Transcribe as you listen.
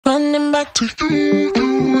back to you,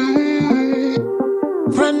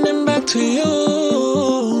 running back to you.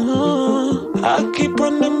 I keep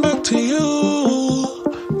running back to you,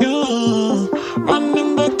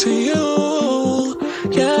 running back to you,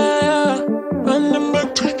 yeah, running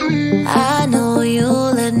back to you. I know you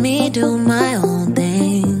let me do my own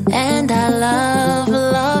thing, and I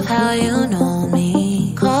love how you know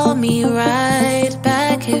me. Call me right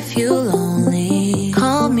back if you lonely.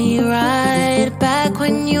 Call me right back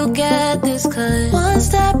when you get this, 'cause one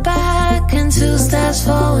step back and two steps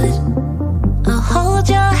forward. I'll hold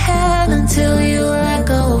your hand until you let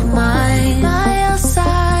go of mine. By your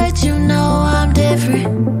side, you know I'm different.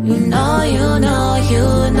 You know I'm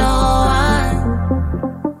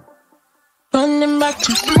running back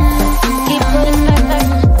to you. keep running back,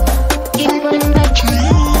 keep running back to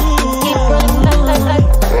you. Keep running back,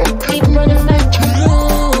 keep running back to you.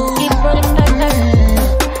 Keep running back,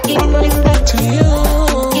 keep running back to you.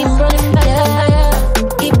 Keep running back,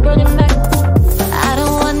 keep running back. I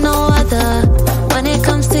don't want no other when it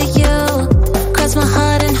comes to you. Cross my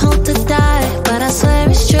heart and hope to die, but I swear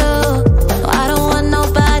it's true. I don't want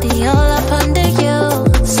nobody all up under you.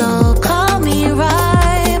 So call me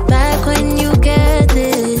right back when you get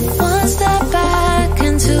this. One step back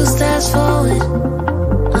and two steps forward.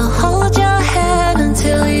 I'll hold your hand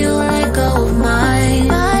until you let go of mine.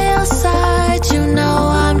 By your side, you know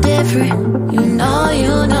I'm different. You know I'm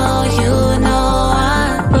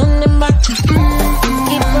Running back to you.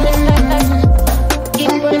 keep running back,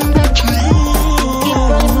 keep running back to you. Keep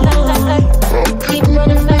running back, keep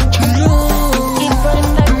running back to you. Keep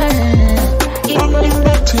running back, keep running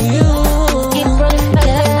back to you. Keep running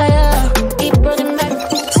back, keep running back.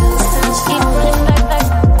 Two steps, keep running back,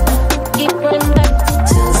 keep running back.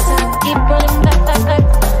 Two steps, keep running back,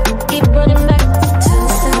 keep running back. Two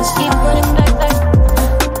steps, keep running back,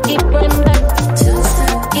 keep running back. Two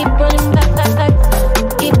steps, keep running back,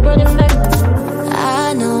 keep running back. I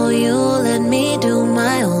know you let me do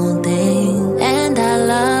my own thing, and I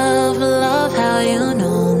love how you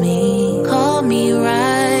know me. Call me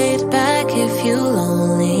right back if you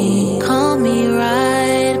lonely. Call me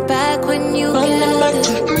right back when you Running back get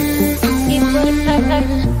to it. you. Keep running back,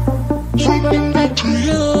 keep running back To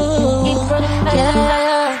you. keep running back.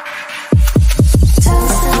 Yeah. Two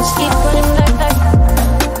steps, keep running back,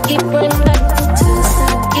 keep running back. Two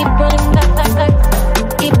steps, keep running back,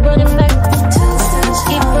 keep running back. Two steps,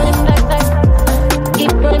 keep running back,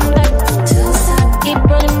 keep running back. Two steps, keep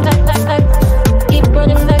running back, keep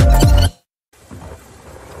running back.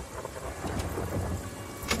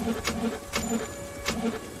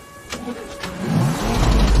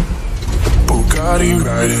 Bugatti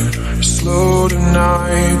riding slow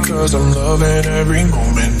tonight, 'cause I'm loving every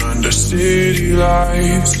moment under city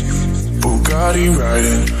lights. Bugatti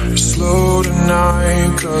riding slow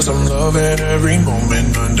tonight, 'cause I'm loving every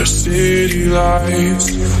moment under city lights.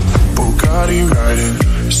 Bugatti riding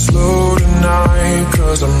slow tonight,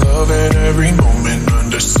 'cause I'm loving every moment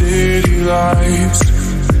under city lights.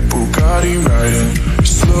 Bugatti riding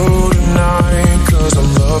slow tonight, 'cause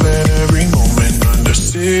I'm loving every moment under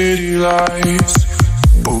city lights.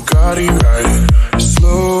 Bugatti riding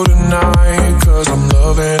slow tonight, 'cause I'm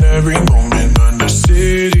loving every moment under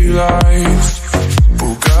city lights.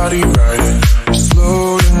 Bugatti riding slow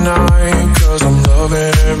tonight, 'cause I'm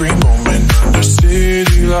loving every moment under city lights.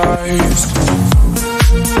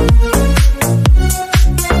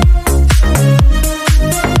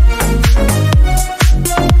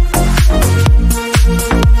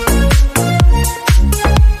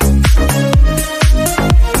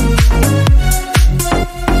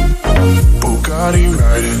 Bugatti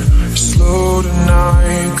riding slow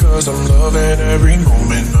tonight, 'cause I'm loving every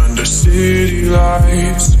moment under city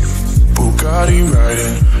lights. Bugatti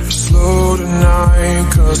riding slow tonight,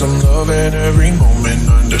 'cause I'm loving every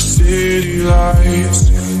moment under city lights.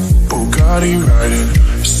 Bugatti riding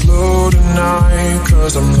slow tonight,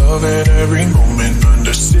 'cause I'm loving every moment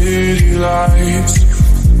under city lights.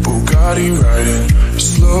 Bugatti riding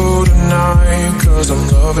slow tonight, 'cause I'm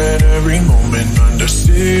loving every moment under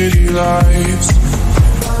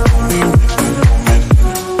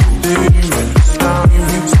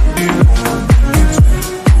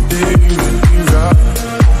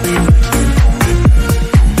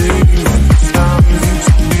city lights.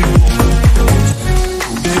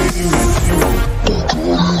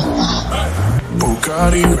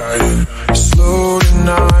 Bugatti riding slow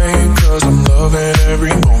tonight, 'cause I'm loving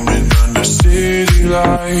every moment under city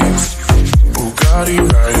lights. Bugatti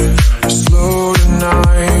riding slow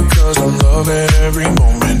tonight, 'cause I'm loving every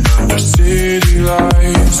moment under city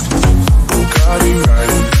lights. Bugatti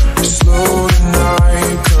riding slow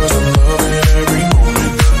tonight, 'cause I'm loving every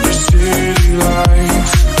moment under city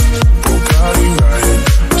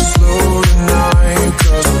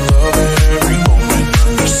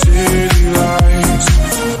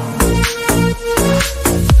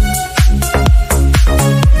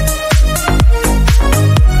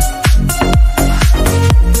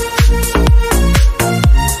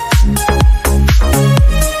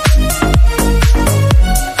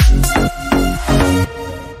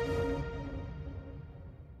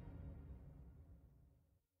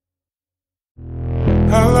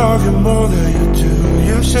love you more than you do.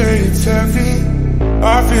 You say it's heavy.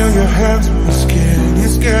 I feel your hands on my skin,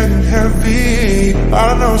 it's getting heavy. I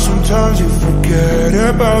know sometimes you forget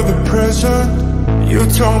about the present. You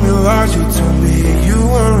told me lies, you told me you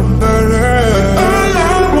weren't better. All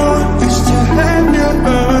I want is to have you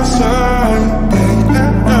by my side, day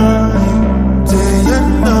and night, day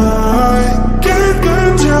and night. Can't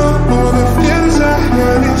control all the feelings I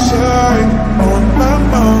had inside. On my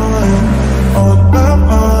mind,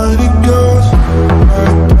 it goes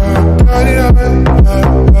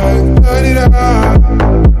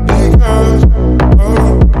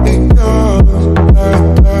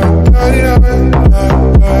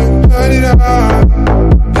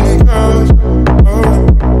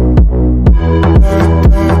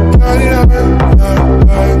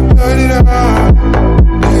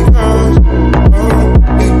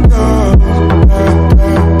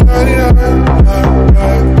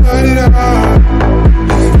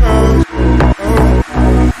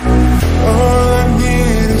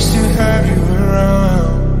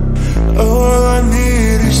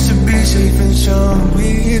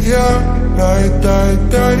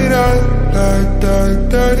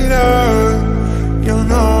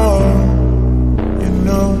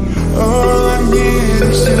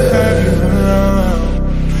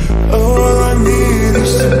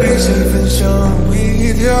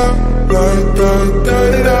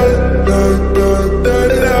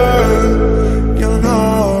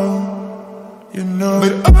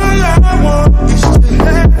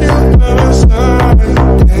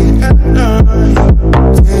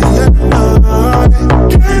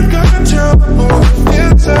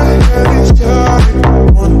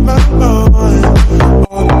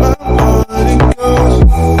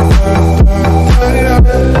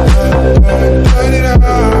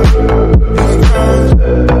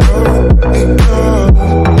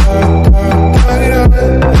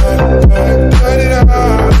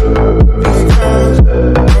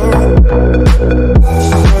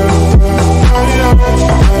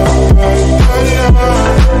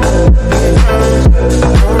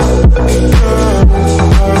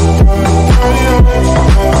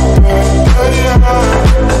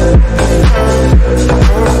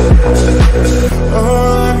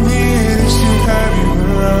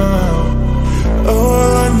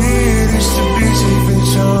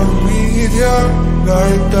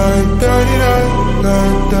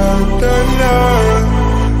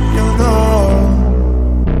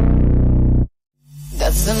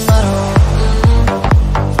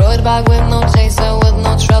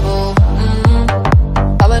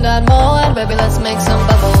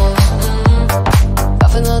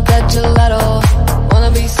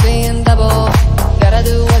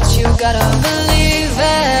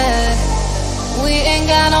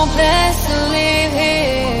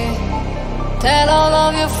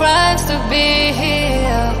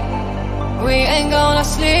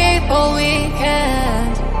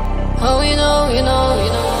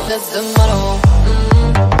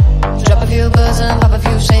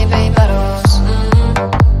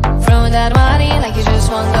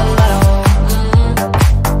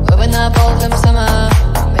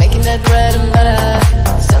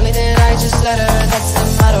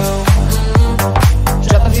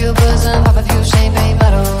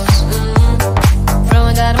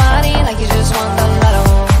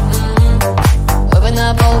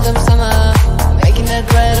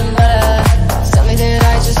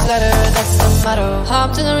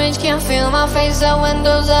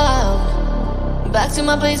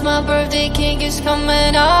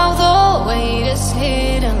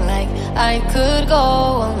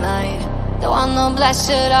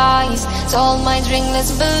blasted eyes, told my drink,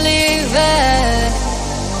 let's believe it.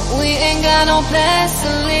 We ain't got no place to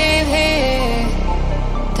live here.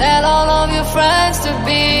 Tell all of your friends to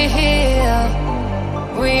be here.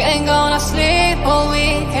 We ain't gonna sleep all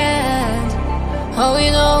weekend. Oh,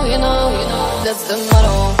 you know, that's the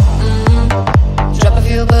motto. Drop a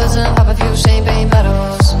few booze and pop a few champagne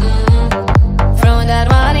bottles. Throwing that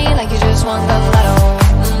money like you just won the lotto.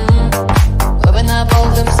 Open up all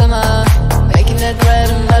them summer, making that bread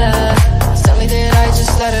and butter. Tell me that I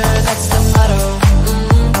just let her, that's the motto.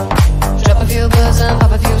 Drop a few booze and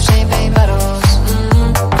pop a few champagne bottles.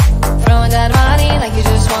 Throwing that money like you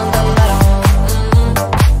just won the lotto.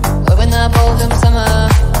 Open up all them summer,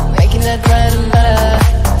 making that bread and butter.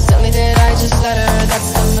 Tell me that I just let her, that's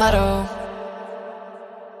the motto.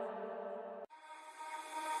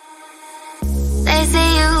 They say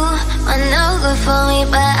you are no good for me,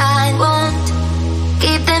 but I won't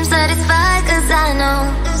keep them satisfied, cause I know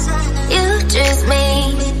you choose me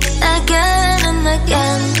again and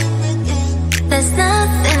again. There's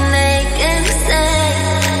nothing they can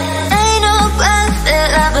say.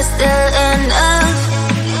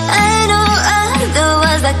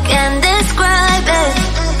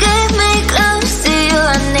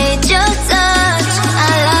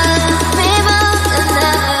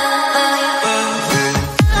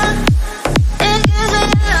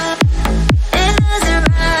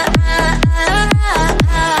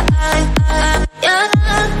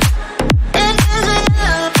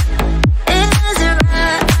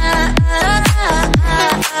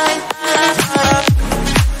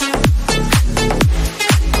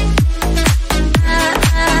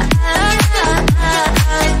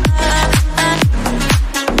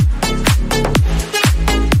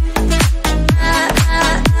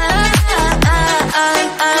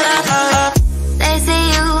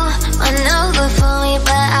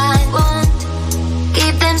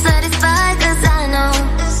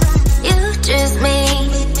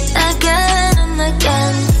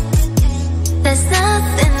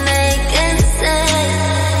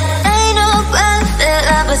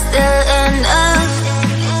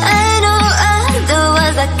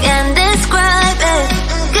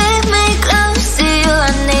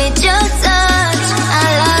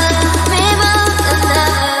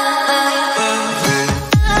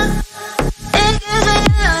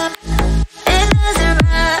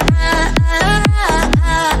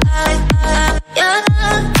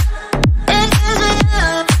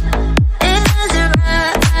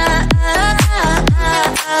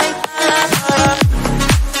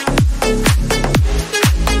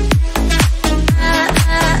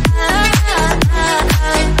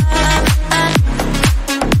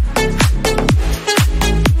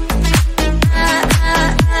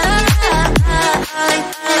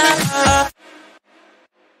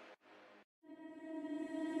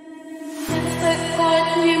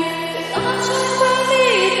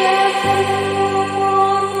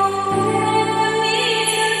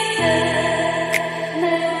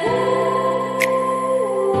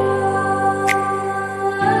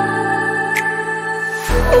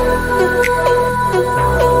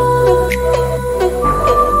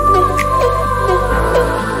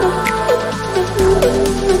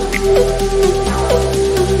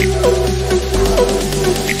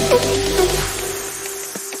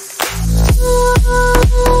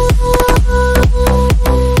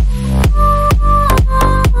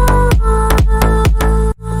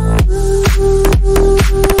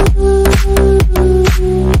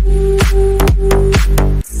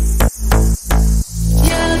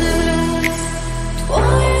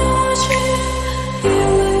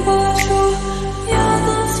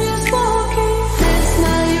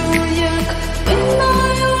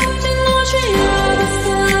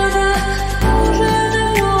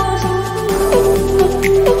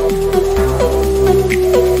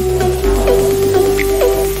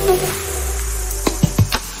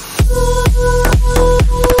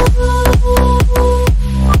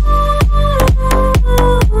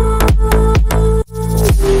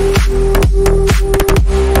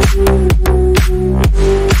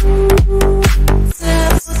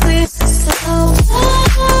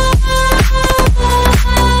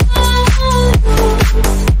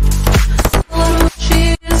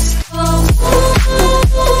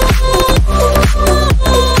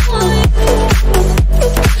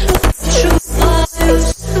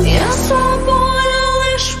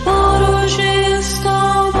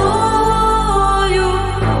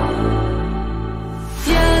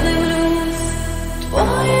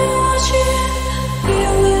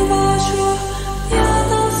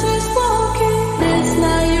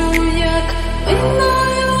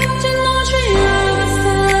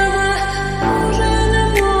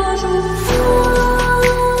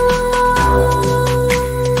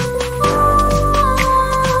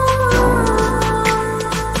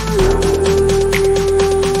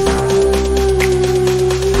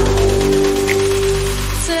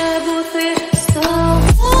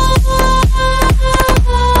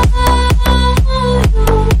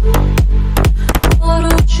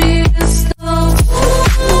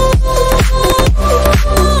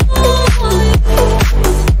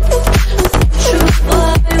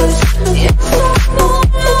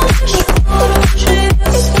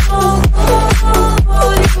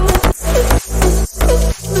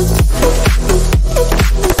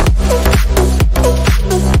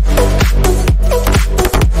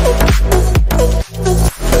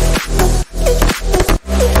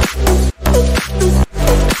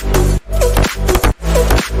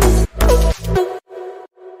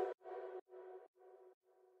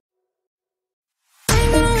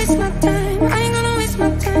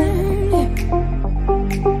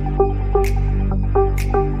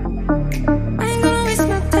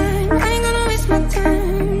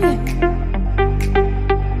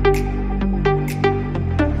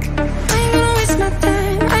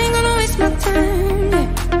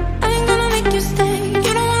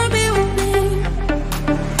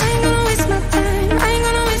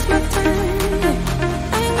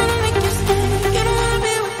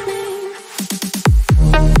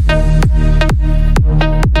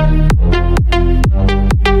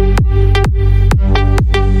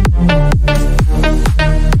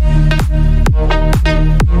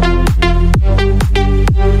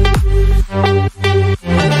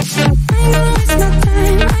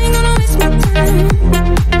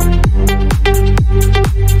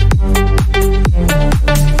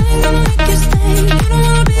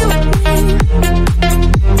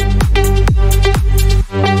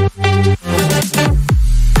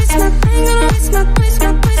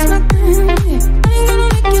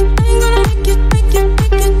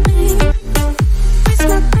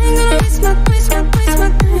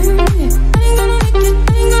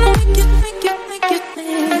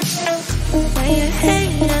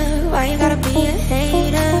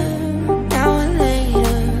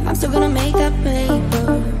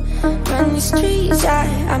 these streets, I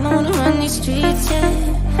don't wanna run these streets, yeah.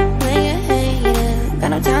 Later, hater, got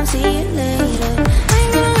no time, see you later. I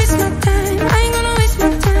ain't gonna waste my time, I ain't gonna waste my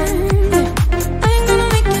time, yeah. I ain't gonna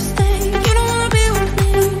make you stay, you don't wanna be with me.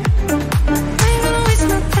 I ain't gonna waste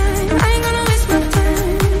my time, I ain't gonna waste my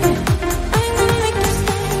time, yeah. I ain't gonna make you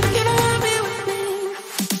stay, you don't wanna be with me.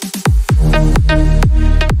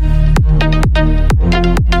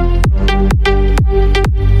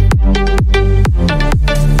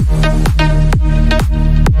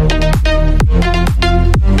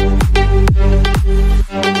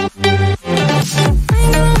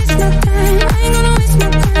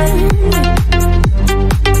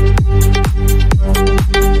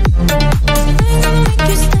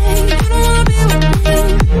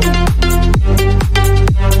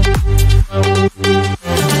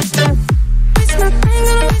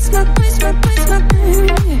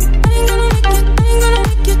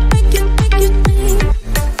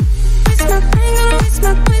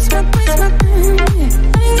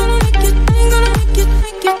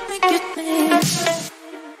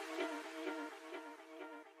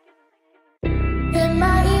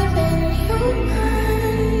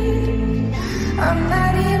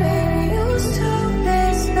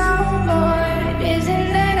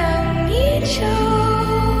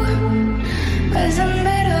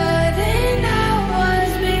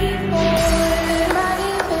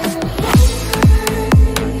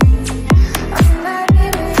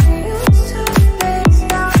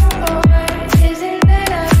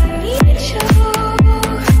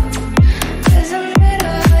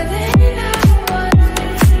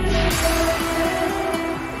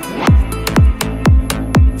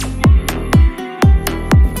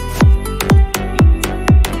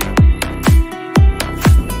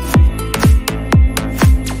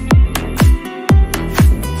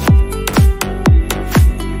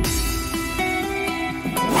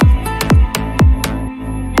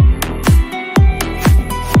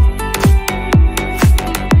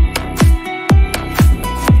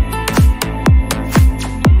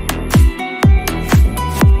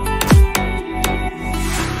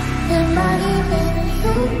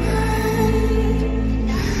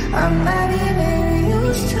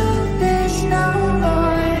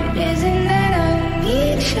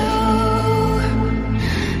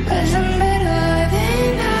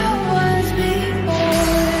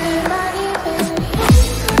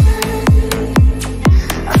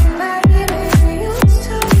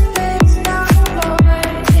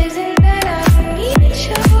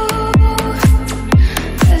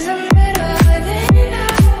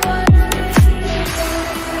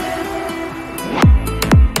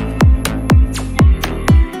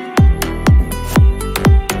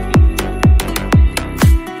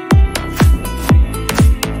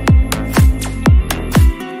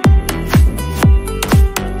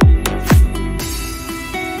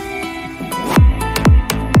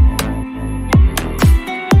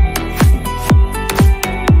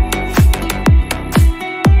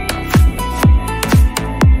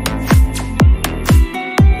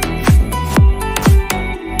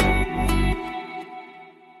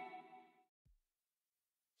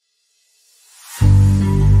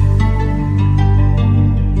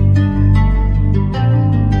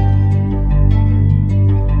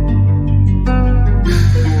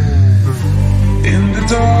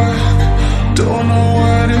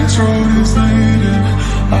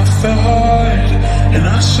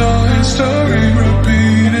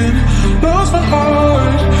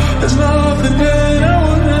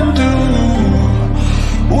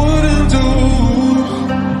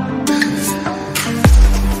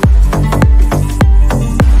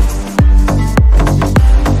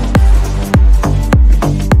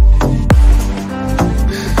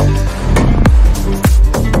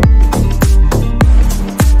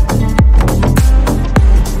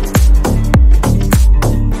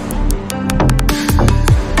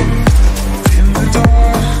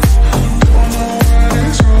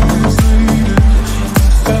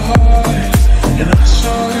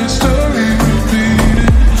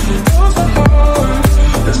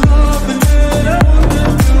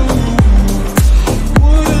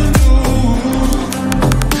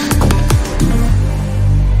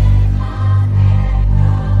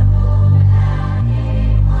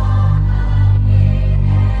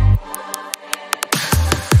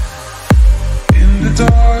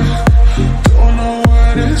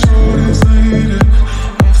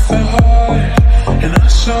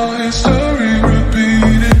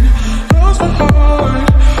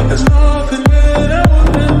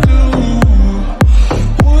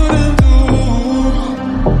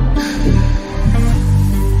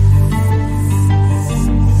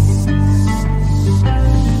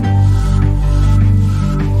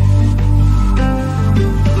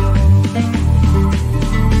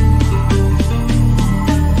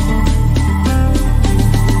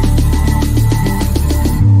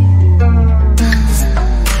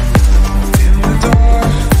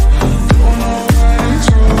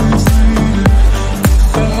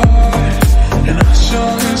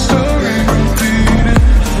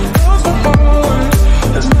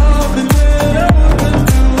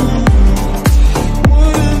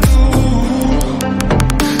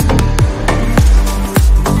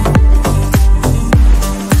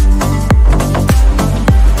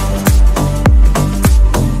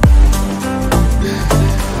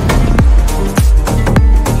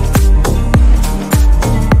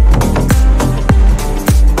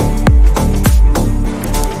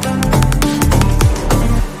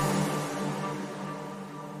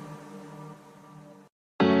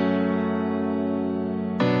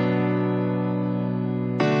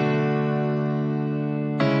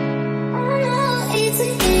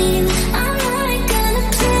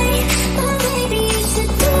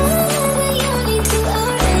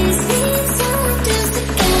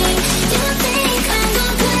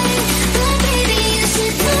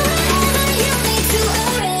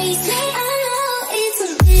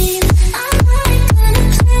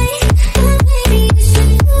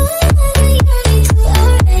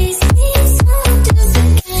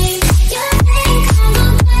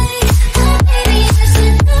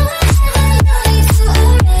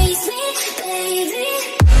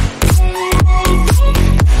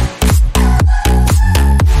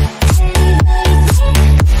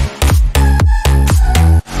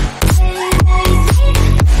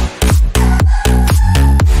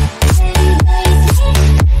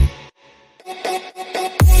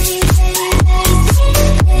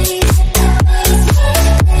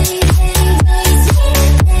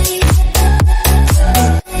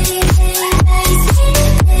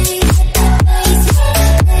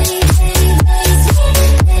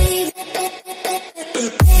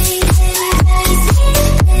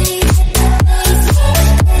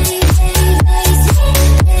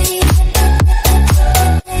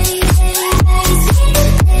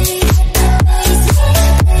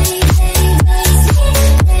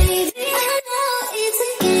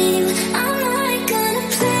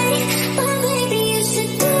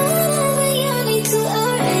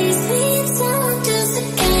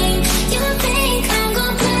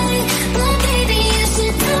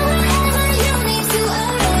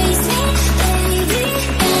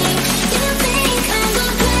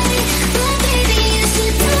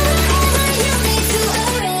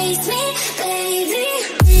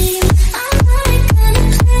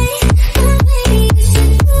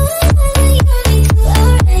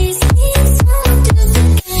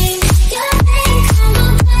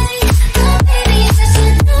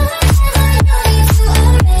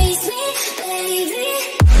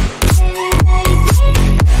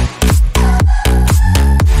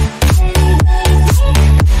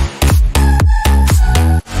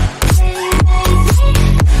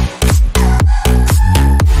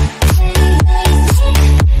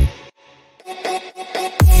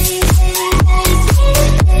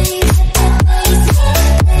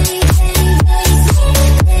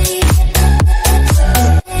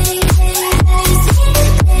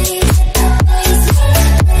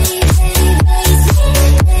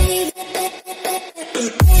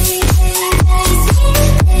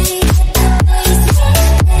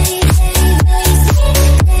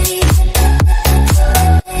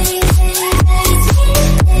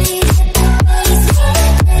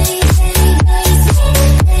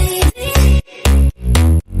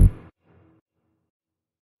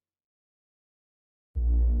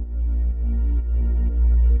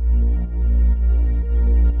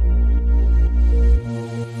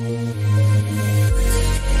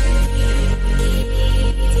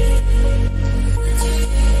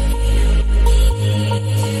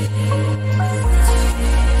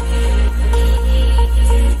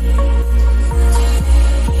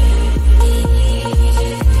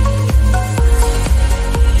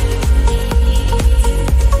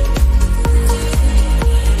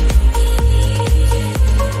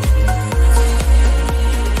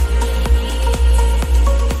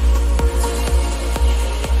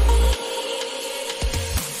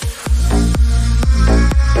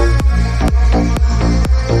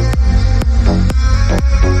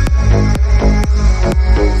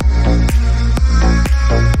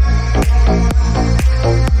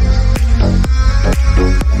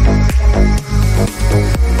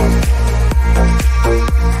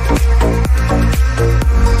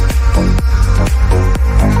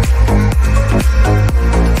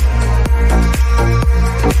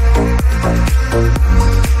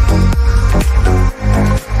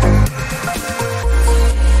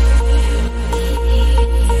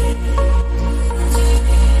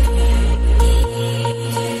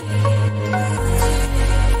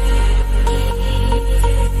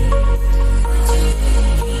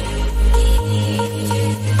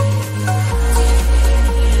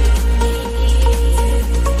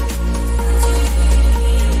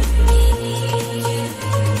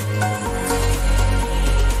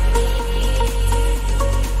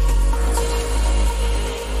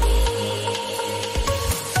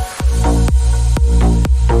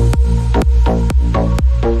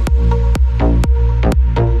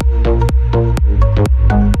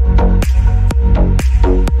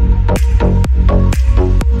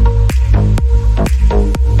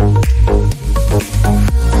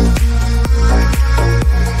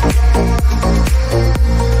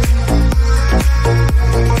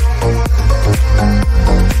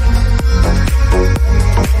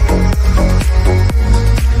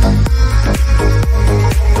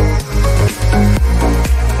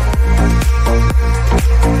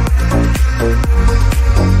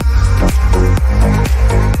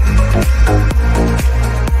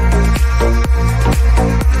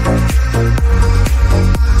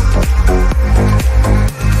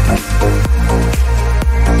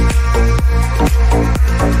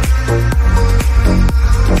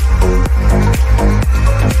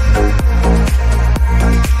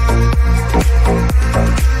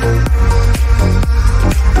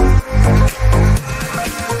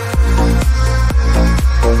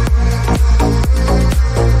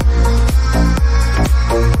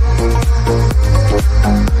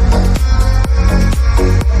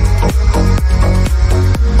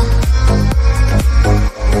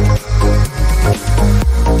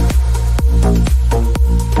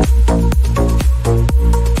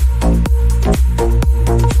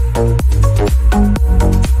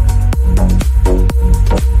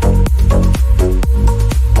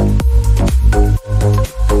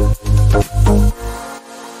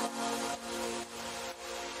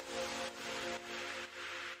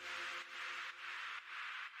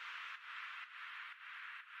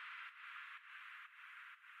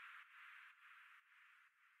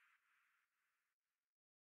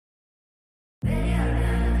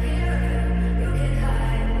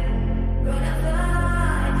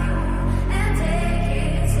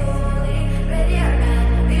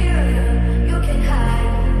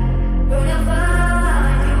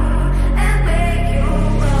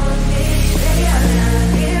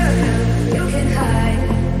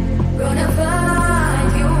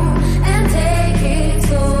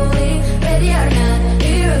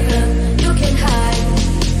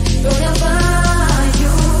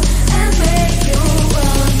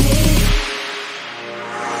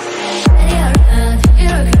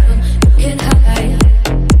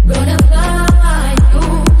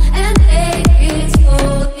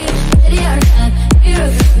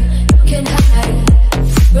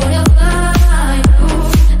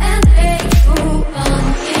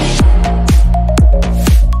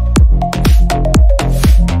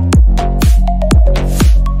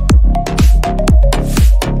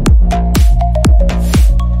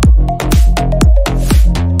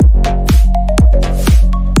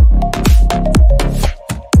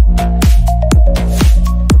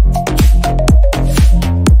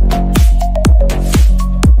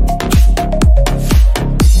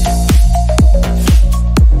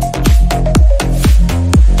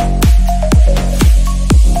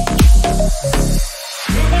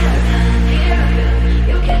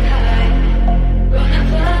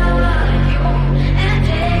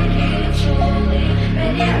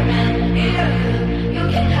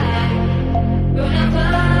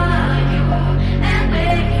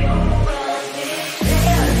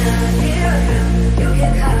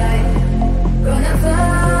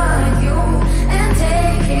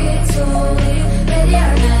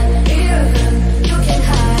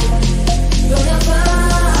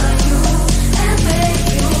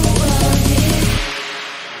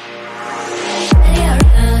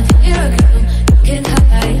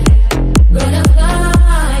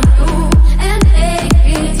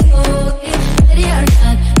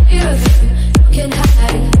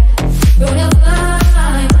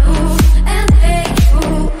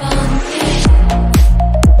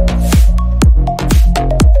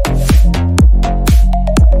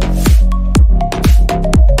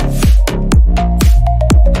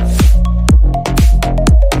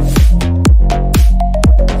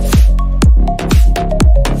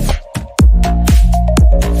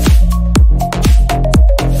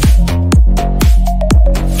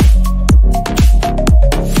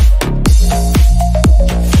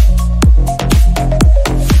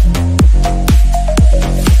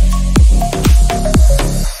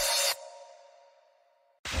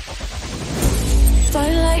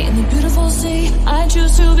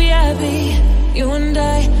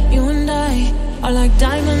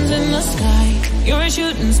 diamonds in the sky. You're a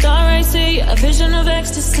shooting star, I see, a vision of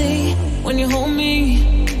ecstasy. When you hold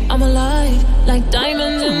me, I'm alive, like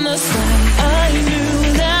diamonds in the sky. I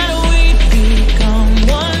knew that we'd become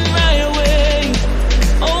one right away,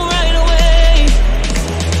 oh right away.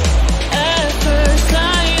 At first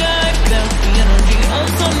sight, I felt the energy of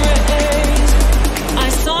sun rays. I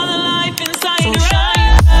saw the life inside your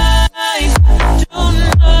eyes.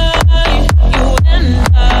 Tonight, you and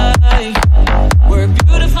I, we're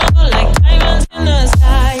beautiful like diamonds in the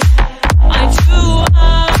sky. Eye to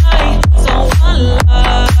eye, so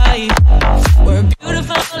alive. We're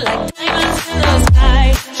beautiful like diamonds in the sky.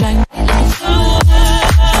 Shine like so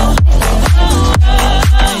bright.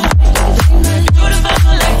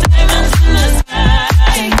 Beautiful like diamonds in the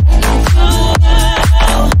sky. So bright.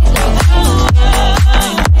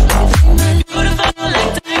 Beautiful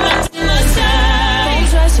like diamonds in the sky.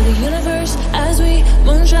 Flames rise to the universe as we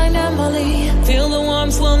moonshine and Molly. Feel the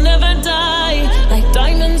warmth, we'll never die, like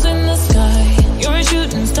diamonds in the sky. You're a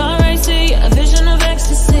shooting star, I see, a vision of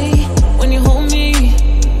ecstasy. When you hold me,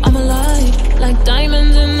 I'm alive, like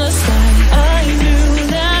diamonds in the sky. I knew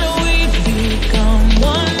that we'd become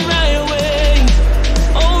one right away,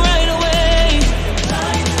 oh right away.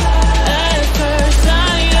 At first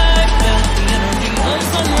sight, I felt the energy of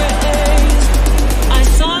sun rays. I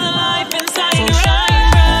saw the life inside your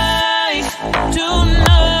eyes.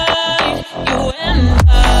 Tonight, you and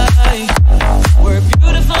I, we're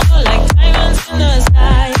beautiful like diamonds in the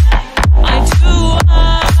sky. Eye to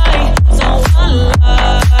eye, so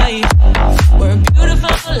alive. We're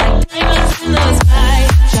beautiful like diamonds in the sky.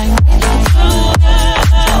 Shine like so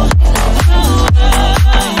bright.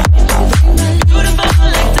 Beautiful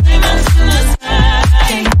like diamonds in the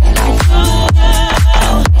sky. So bright.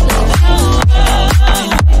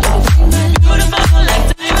 Beautiful like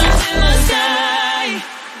diamonds in the sky.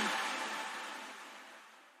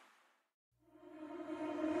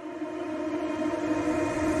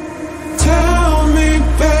 Tell me,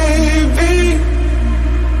 baby,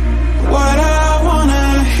 what I wanna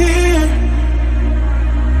hear.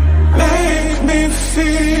 Make me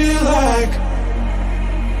feel like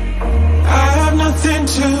I have nothing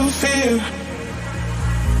to fear.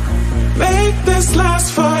 Make this last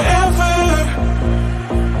forever,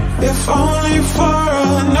 if only for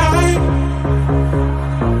a night.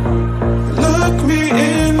 Look me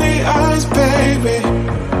in the eyes, baby,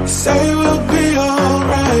 say we'll be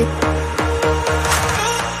alright.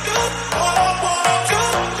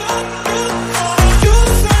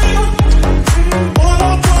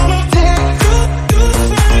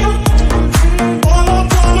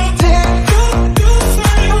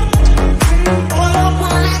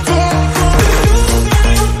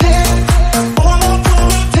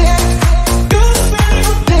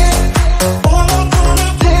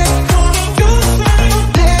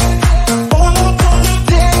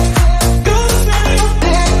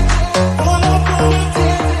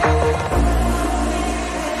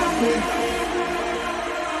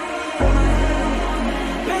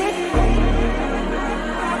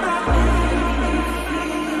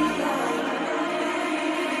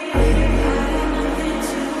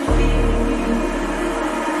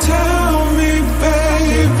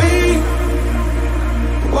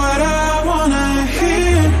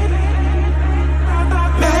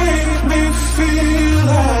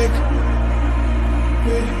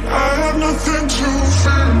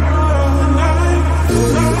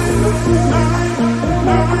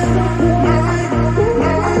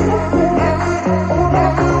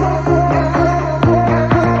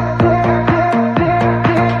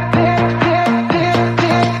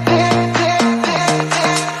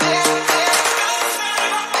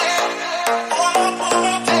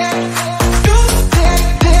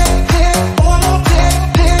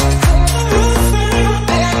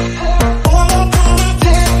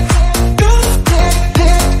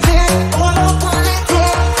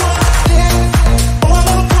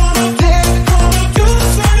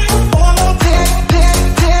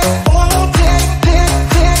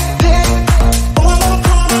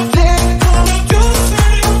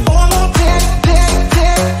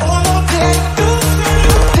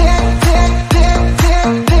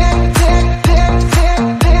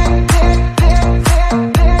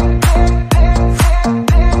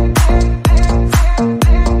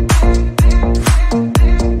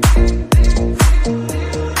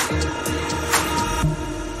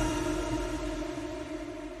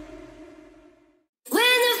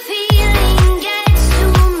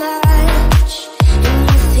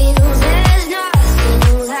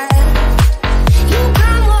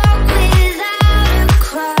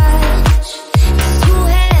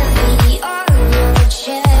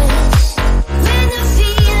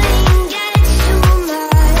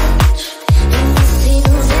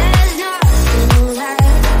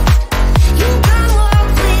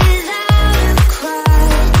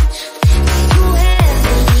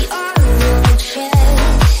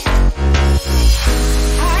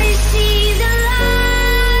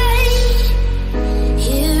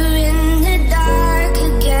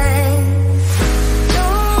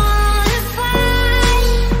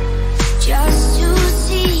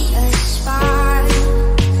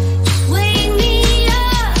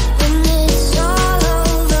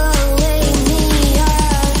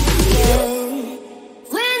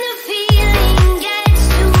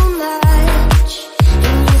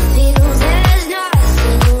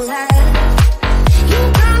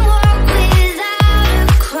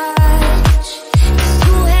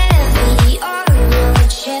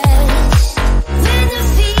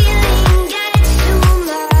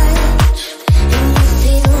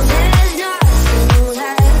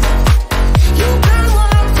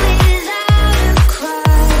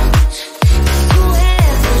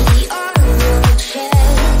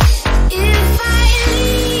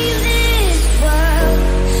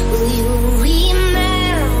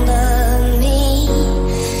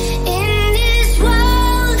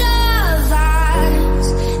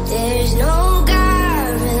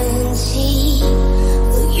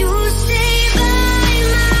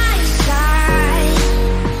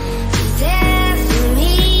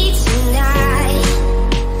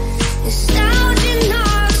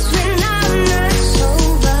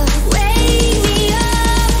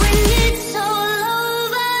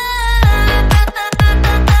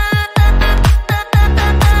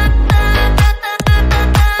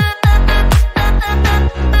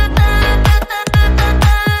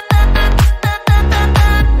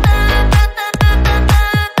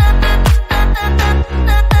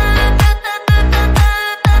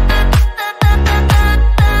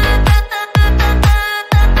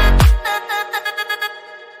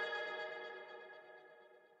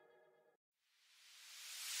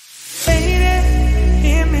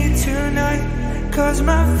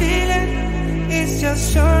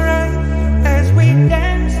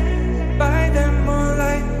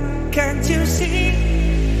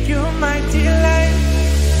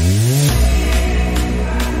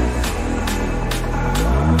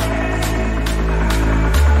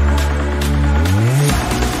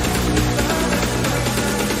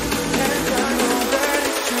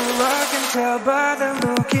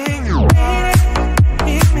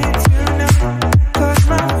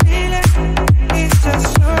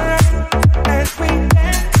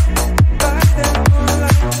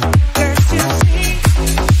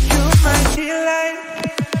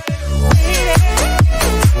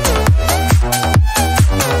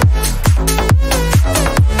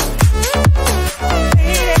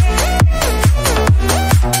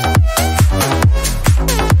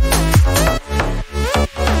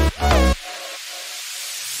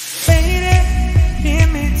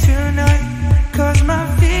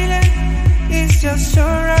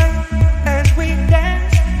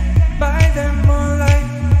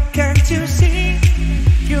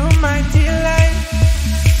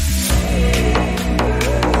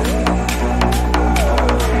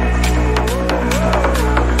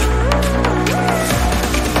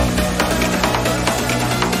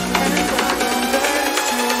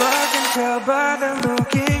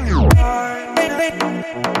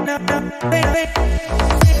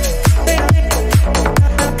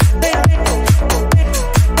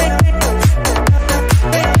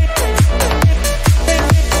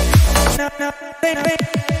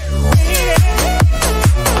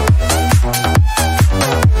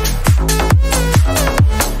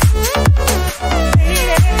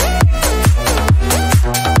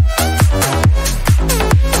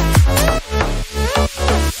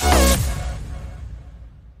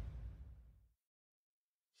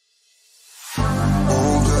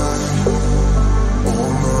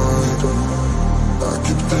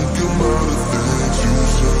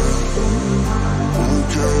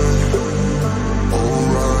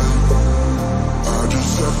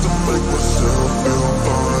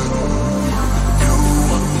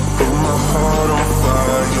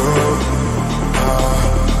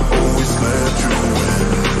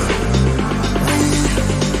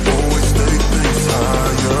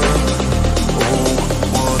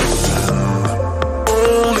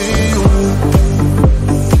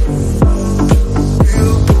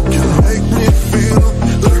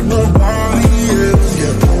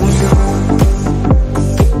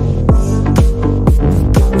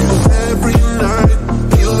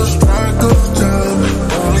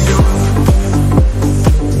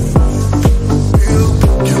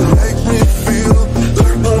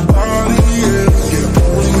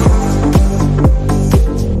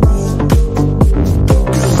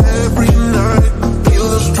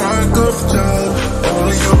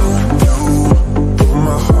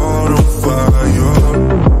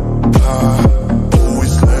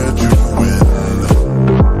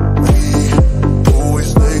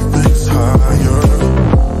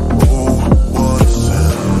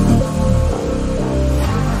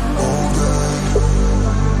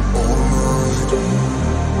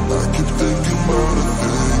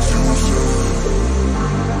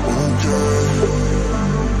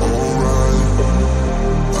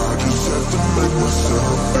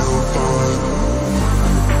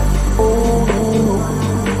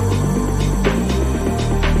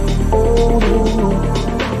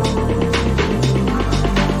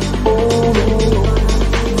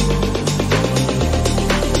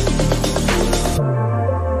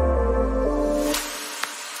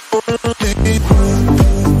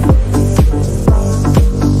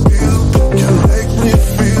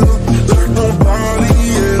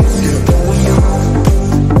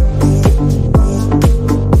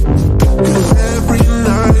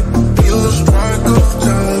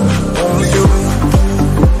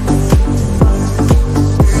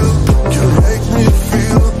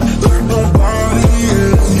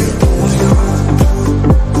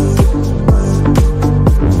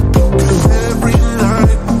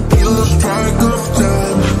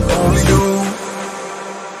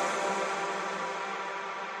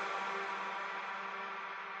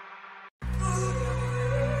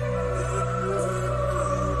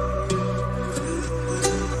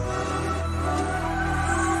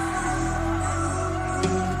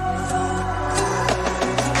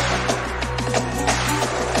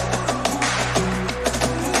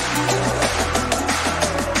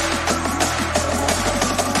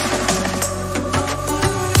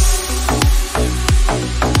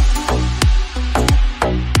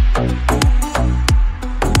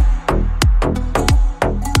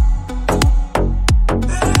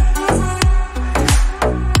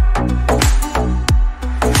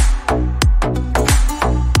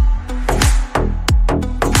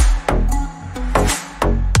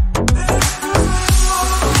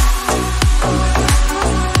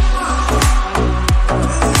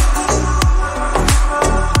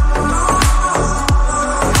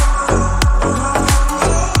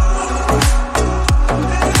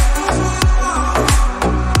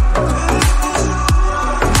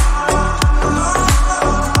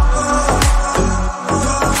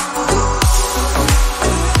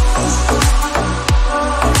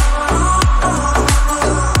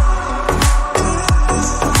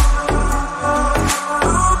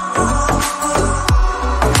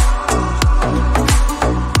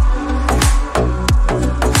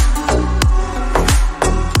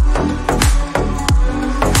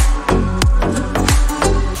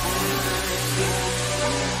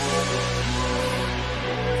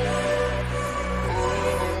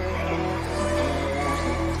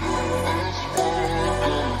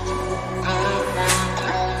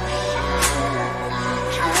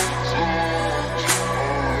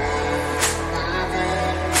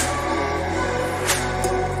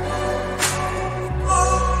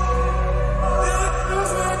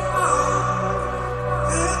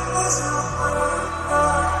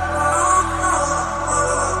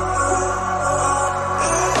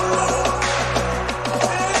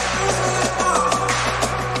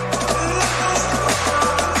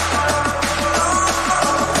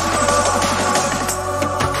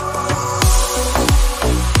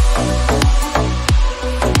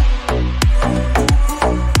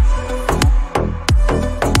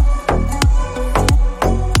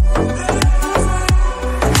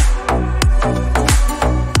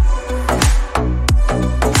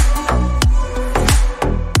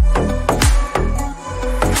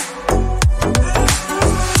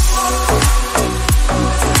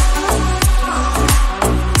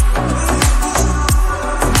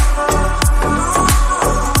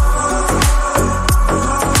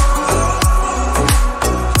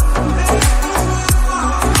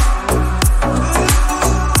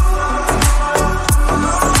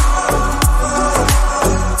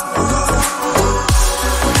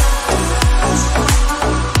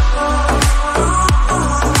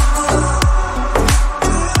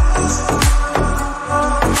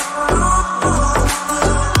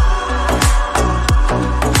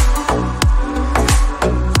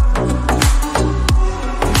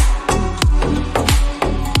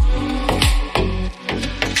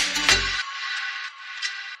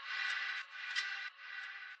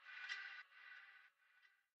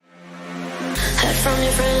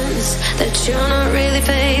 'cause you're not really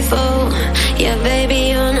faithful. Yeah, baby,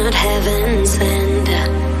 you're not heaven sent.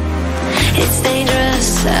 It's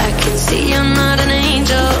dangerous, I can see you're not an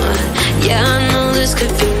angel. Yeah, I know this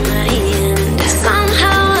could be my end.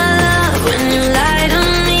 Somehow I love when you lie to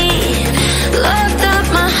me. Locked up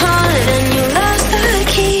my heart and you lost the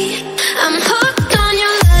key. I'm hooked on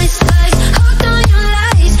your lies, lies, hooked on your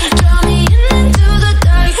lies. Draw me into the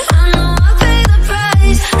dark, I know I'll pay the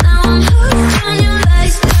price. Now I'm hooked on your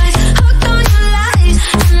lies, lies, hooked on your lies.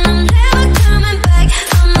 And I'm never coming back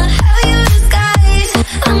from the hell you disguise.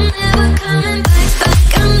 I'm never coming back, back,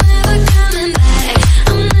 I'm never coming back.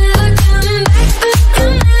 I'm never coming back, back,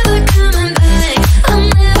 I'm never coming back. I'm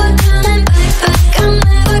never coming back, back, I'm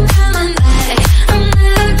never coming back. I'm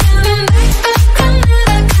never coming back, back, I'm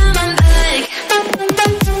never coming back.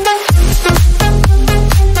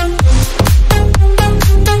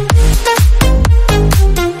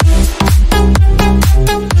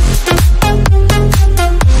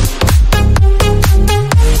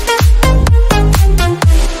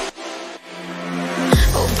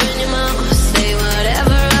 Open your mouth, say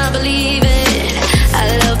whatever, I believe it. I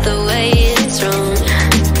love the way it's wrong.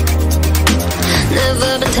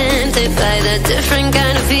 Never been tempted by that different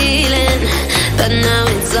kind of feeling, but now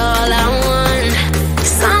it's all I want.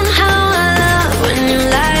 Somehow I love when you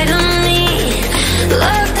lie to me.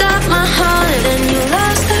 Locked up my heart and you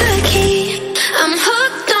lost the key. I'm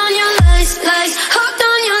hooked on your lies, lies, hooked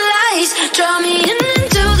on your lies. Draw me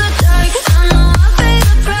into the dark, I know I'll pay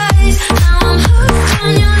the price. Now I'm hooked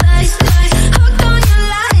on your lies, lies, hooked on your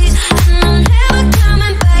lies. And I'm never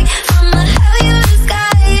coming back from the hell you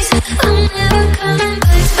disguise. I'm never coming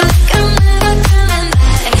back, back, I'm never coming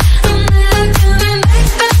back. I'm never coming back,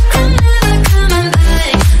 back, I'm never coming back.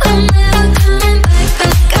 I'm never coming back,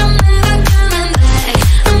 back, I'm never coming back.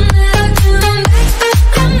 I'm never coming back, back, I'm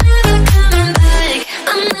never coming back.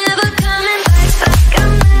 I'm never coming back,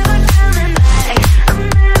 back, I'm never coming back.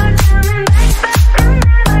 I'm never coming back, back, I'm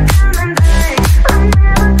never coming back. I'm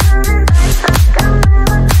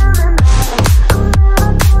never coming back, back,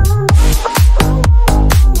 I'm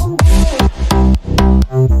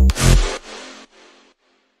never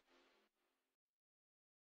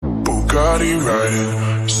coming Bugatti riding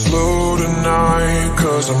slow tonight,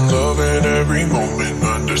 'cause I'm loving every moment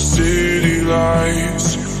under city lights.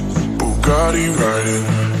 Bugatti riding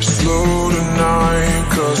slow tonight,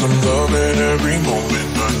 'cause I'm loving every moment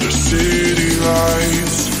under city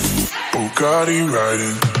lights. Bugatti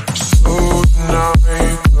riding slow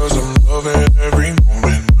tonight, 'cause I'm loving every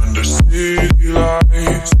moment under city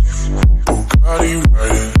lights. Bugatti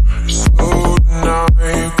riding slow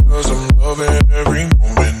tonight, 'cause I'm loving every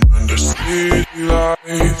moment under city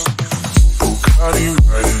lights. Bugatti riding slow tonight, 'cause I'm loving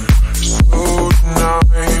every moment under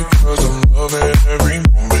city lights.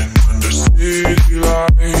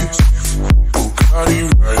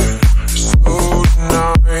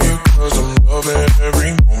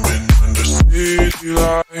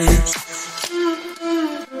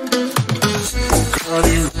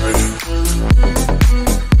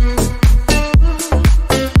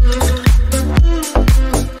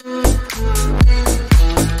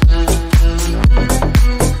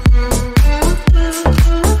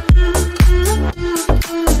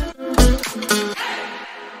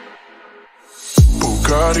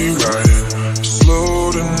 Bugatti riding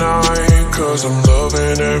slow tonight, 'cause I'm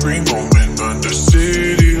loving every moment under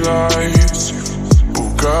city lights.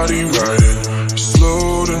 Bugatti riding. Bugatti riding slow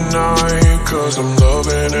tonight, 'cause I'm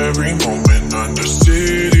loving every moment under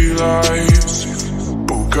city lights.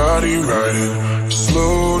 Bugatti riding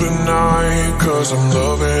slow tonight, 'cause I'm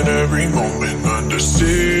loving every moment under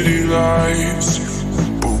city lights.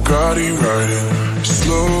 Bugatti riding slow tonight, 'cause I'm loving every moment under city lights. Bugatti riding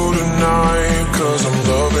slow tonight, 'cause I'm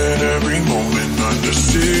loving every moment under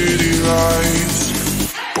city lights.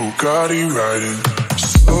 Bugatti riding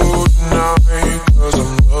slow tonight, 'cause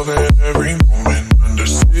I'm loving every moment under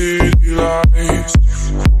city lights.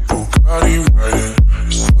 Bugatti riding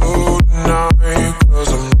slow tonight,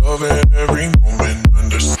 'cause I'm loving every moment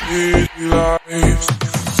under city lights.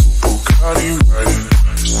 Bugatti riding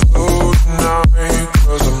slow tonight,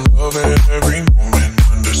 'cause I'm loving every moment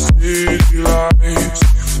under city lights.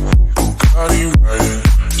 Bugatti riding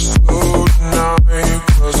slow tonight,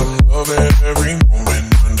 'cause I'm loving every moment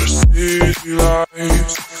under city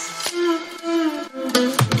lights.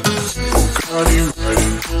 Bugatti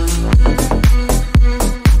riding.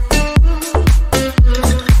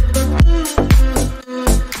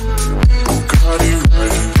 Bugatti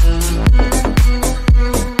riding.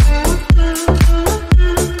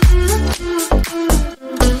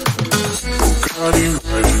 Bugatti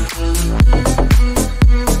riding.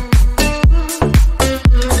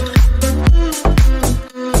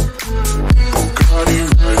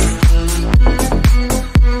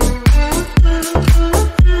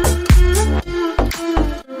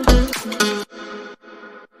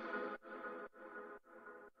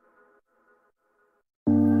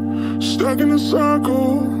 in a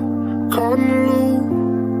circle, caught in a loop,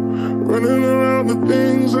 running around the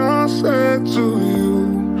things I said to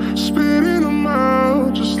you, spitting them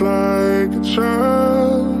out just like a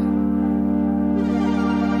child.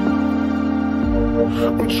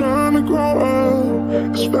 I'm trying to grow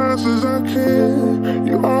up as fast as I can.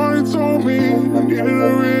 You already told me you needed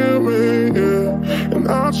a real man, yeah, and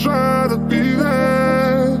I'll try to be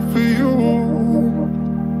there for you.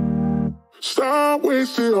 Stop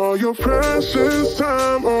wasting all your precious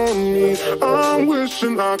time on me. I'm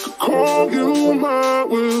wishing I could call you my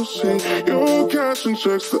will see. You're cashing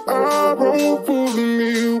checks that I wrote, fooling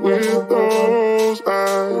me with those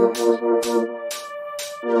eyes.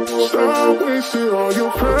 Stop wasting all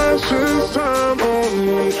your precious time on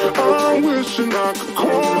me. I'm wishing I could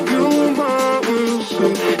call you my will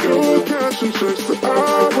see. You're cashing checks that I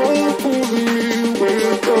wrote, fooling me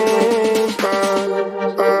with those eyes.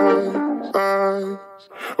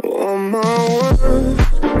 On my way,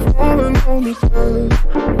 falling on the bed,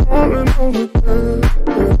 falling on the bed,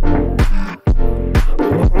 yeah.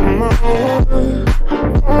 On my way,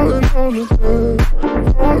 falling on the bed,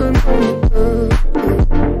 falling on the bed,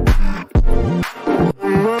 yeah.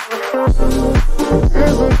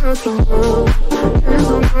 Isn't that the love?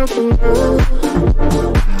 Isn't that the love?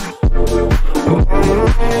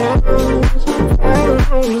 Falling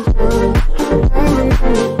on the bed, falling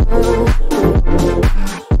on the bed.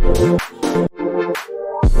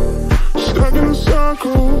 Stuck in a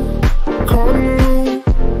circle, caught in a loop,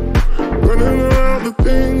 running around the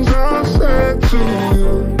things I said to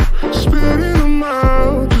you, spitting them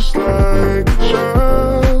out just like a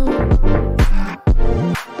child.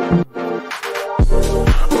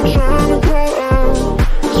 I'm trying to grow up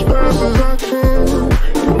as fast as I can.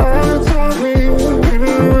 You already told me you needed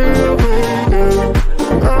a real man, yeah,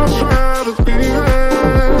 and I'll try to be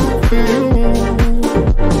there for you.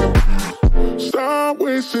 Stop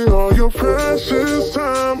wasting all your precious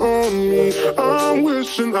time on me. I'm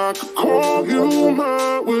wishing I could call you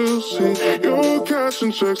my will see. You're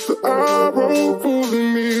cashing checks that I wrote,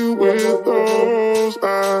 fooling me with those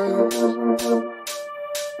eyes.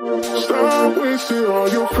 Stop wasting all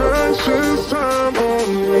your precious time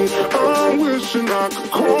on me. I'm wishing I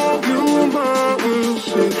could call you my will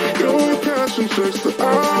see. You're cashing checks that I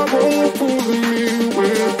wrote, fooling me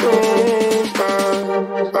with those eyes.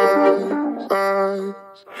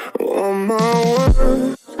 On my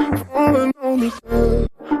way, falling on the bed,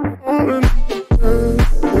 falling on the bed,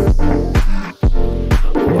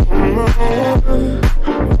 yeah. On my way,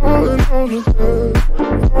 falling on the bed,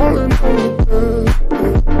 falling on the bed, yeah.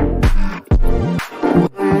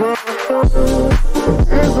 On my way,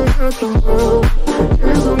 isn't that the love?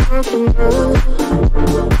 Isn't that the love?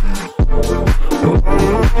 On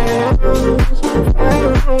my way,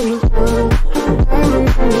 falling on the bed, falling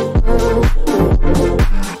on the bed.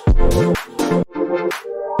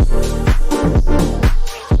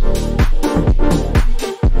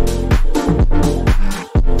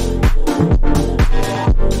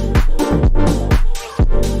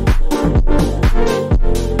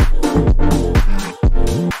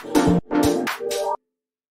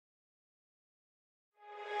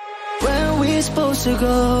 Where we supposed to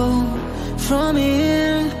go from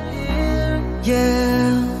here?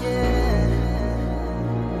 Yeah.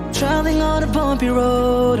 Traveling on a bumpy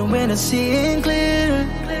road and we're not seeing clear.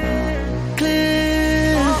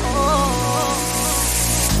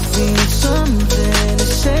 We need something to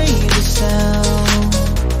save the sound.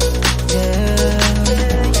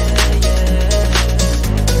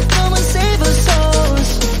 Come and save our souls,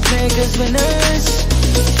 make us winners.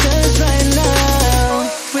 'Cause right now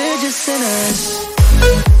we're just sinners.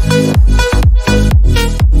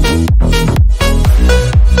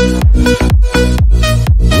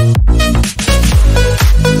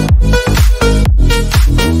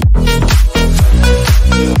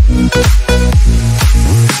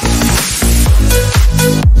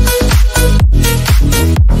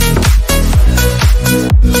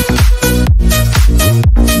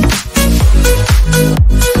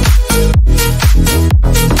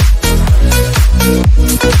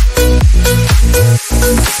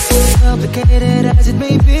 Complicated as it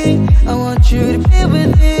may be, I want you to be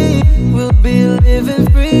with me. We'll be living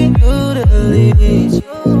free, totally.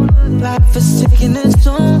 Life is taking its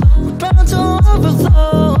toll, we're bound to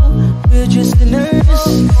overflow. We're just sinners,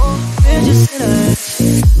 we're just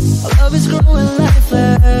sinners. Our love is growing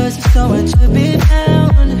lifeless, it's nowhere to be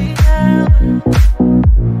found.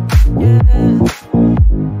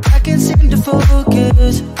 I can't seem to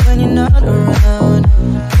focus when you're not around,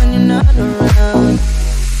 when you're not around.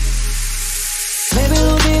 Maybe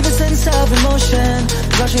it'll be the sense of emotion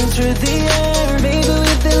rushing through the air. Maybe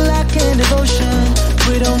we've been like stuck in devotion,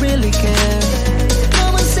 we don't really care.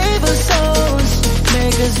 Come and save our souls,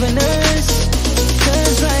 make us winners.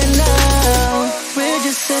 Cause right now, we're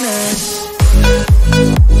just sinners.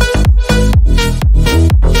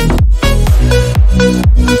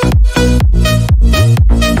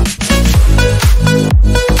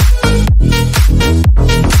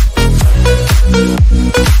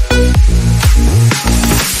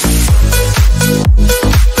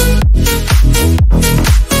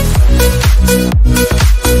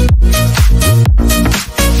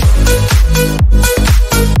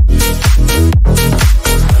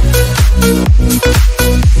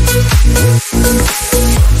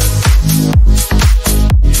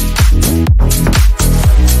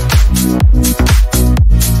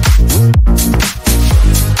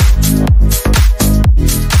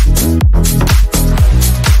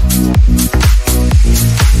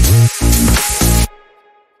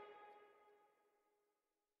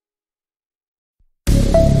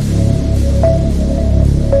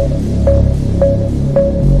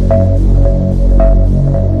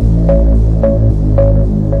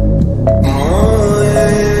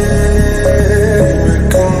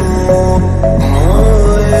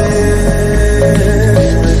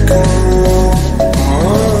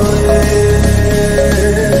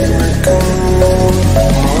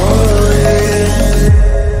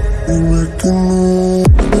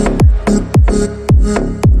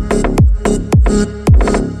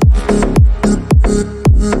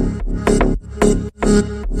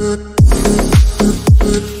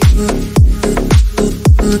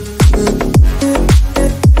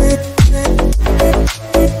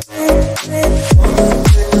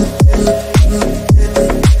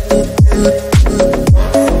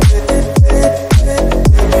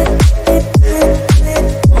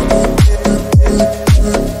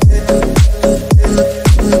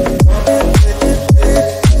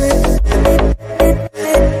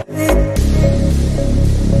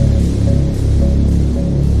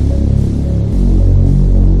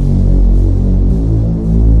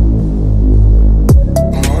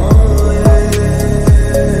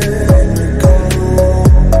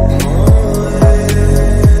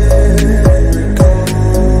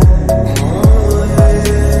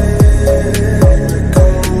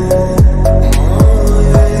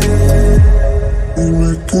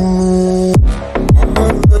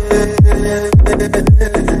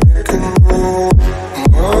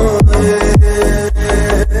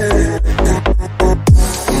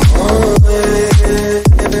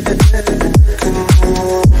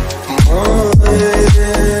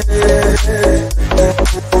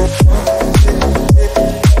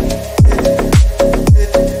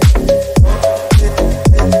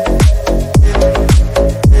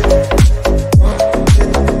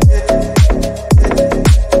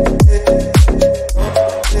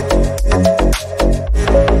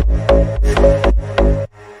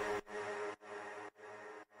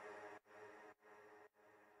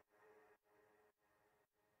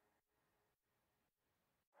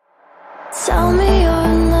 Tell me your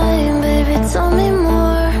name, baby, tell me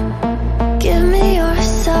more. Give me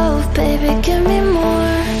yourself, baby, give me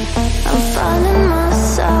more. I'm finding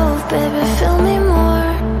myself, baby, feel me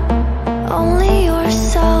more. Only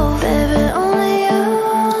yourself, baby, only you.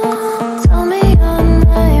 Tell me your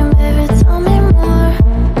name, baby, tell me more.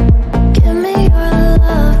 Give me your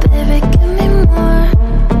love, baby, give me more.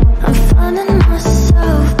 I'm finding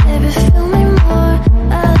myself, baby, feel me more.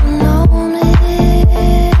 I don't know me.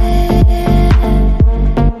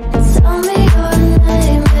 Tell me your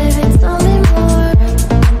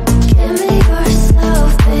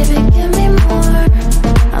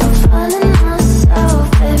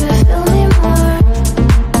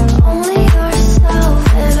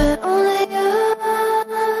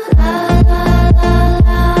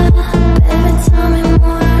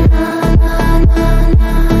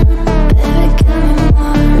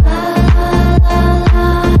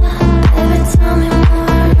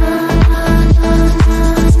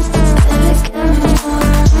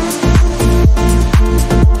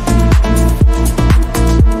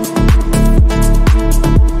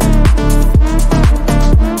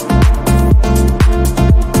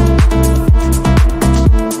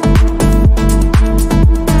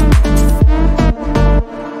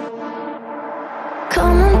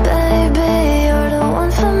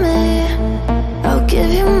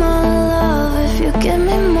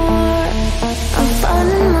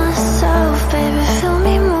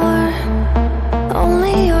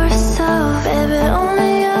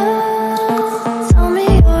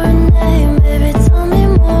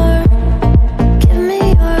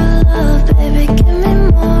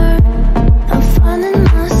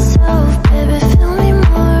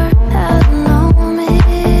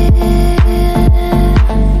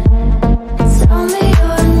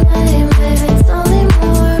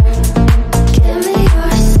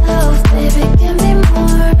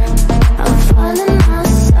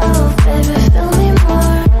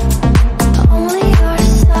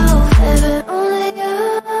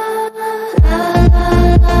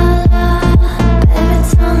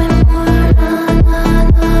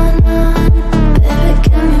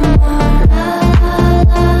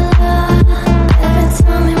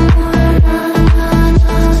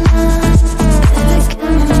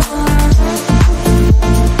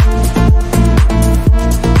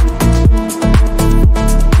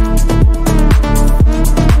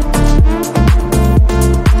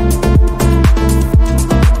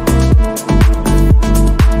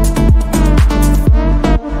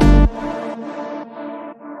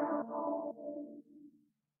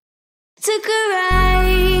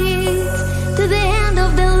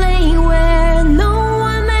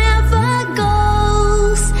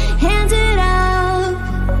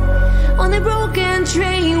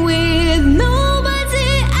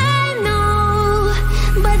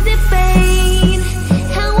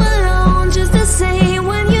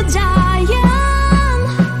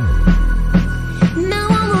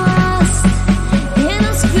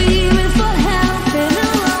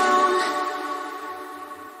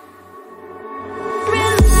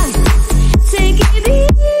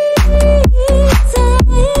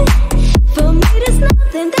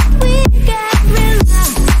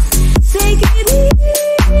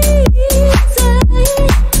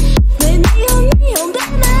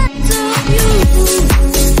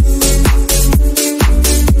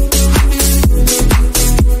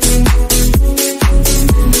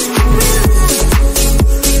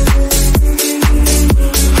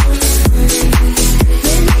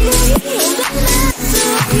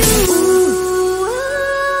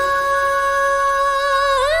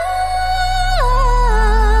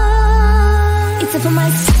It's for my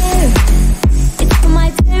scared. It's for my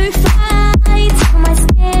terrified. It's for my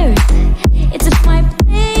scared. It's for my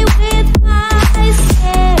play with my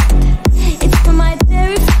scared. It's for my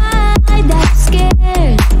terrified that's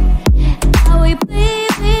scared. How we play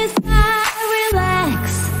with my relax.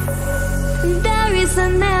 There is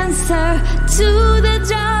an answer to the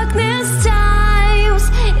darkness times.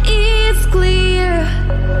 It's clear.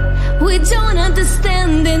 We don't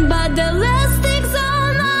understand it, but the last thing's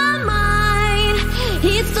on our mind.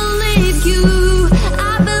 It's to leave you.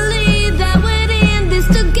 I believe that we're in this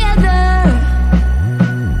together.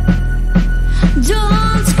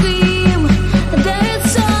 Don't scream. There's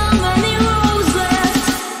so many roads left.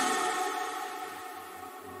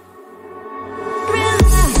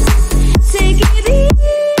 Relax. Take it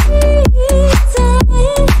easy.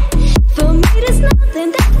 For me, there's nothing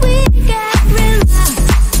that we can't relax.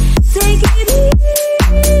 Take it easy.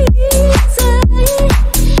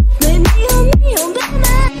 Play me on the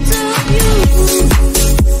back to you.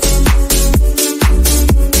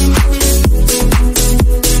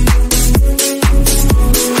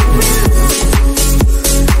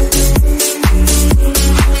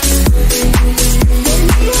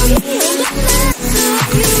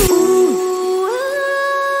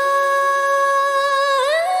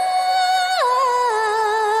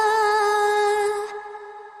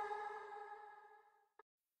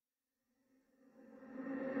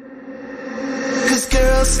 Cause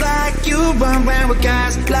girls like you run around with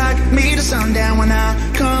guys like me to sundown. When I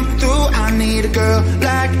come through, I need a girl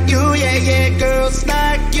like you, yeah, yeah. Girls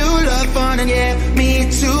like you love fun and yeah, me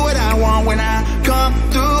too. What I want when I come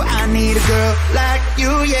through, I need a girl like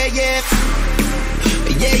you, yeah, yeah.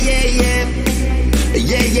 Yeah, yeah, yeah.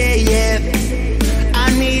 Yeah, yeah, yeah. I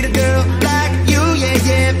need a girl like you, yeah,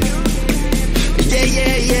 yeah. Yeah,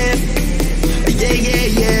 yeah, yeah. Yeah, yeah,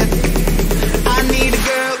 yeah. I need a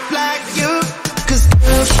girl like you. Cause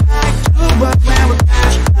girls like you run around with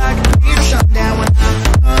guys like me to sundown. When I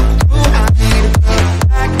come through, I need a girl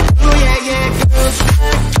like you, yeah, yeah. Girls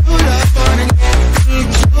like you love fun and yeah, me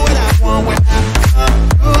too. What I want when I come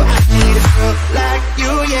through, I need a girl like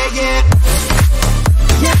you, yeah, yeah. Yeah, yeah,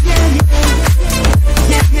 yeah. Yeah,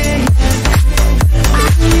 yeah, yeah. I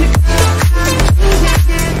need a girl like you, yeah,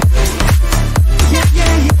 yeah. Yeah, yeah, yeah.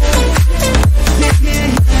 Yeah, yeah,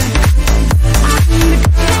 yeah. I need a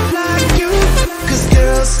girl like you. Cause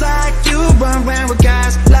girls like you run around with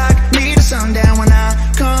guys like me to sundown. When I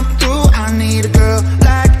come through, I need a girl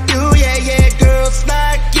like you, yeah, yeah. Girls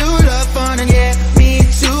like you love fun and yeah, me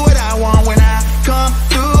too. What I want when I come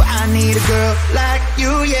through, I need a girl like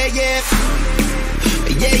you, yeah, yeah.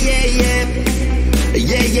 Yeah, yeah, yeah.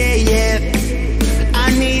 Yeah, yeah, yeah.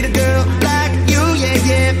 I need a girl like you, yeah,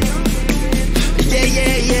 yeah. Yeah,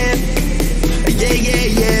 yeah, yeah. Yeah, yeah,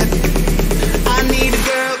 yeah. I need a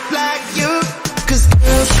girl like you. Cause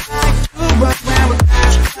girls like you run around with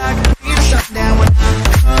guys like me to sundown. When I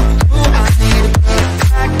come through, I need a girl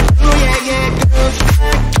like you, yeah, yeah. Girls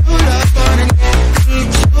like you love fun and yeah, me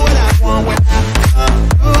too. What I want when I come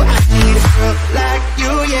through, I need a girl like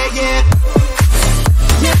you, yeah, yeah.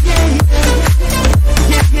 Yeah, yeah, yeah.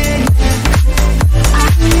 Yeah, yeah,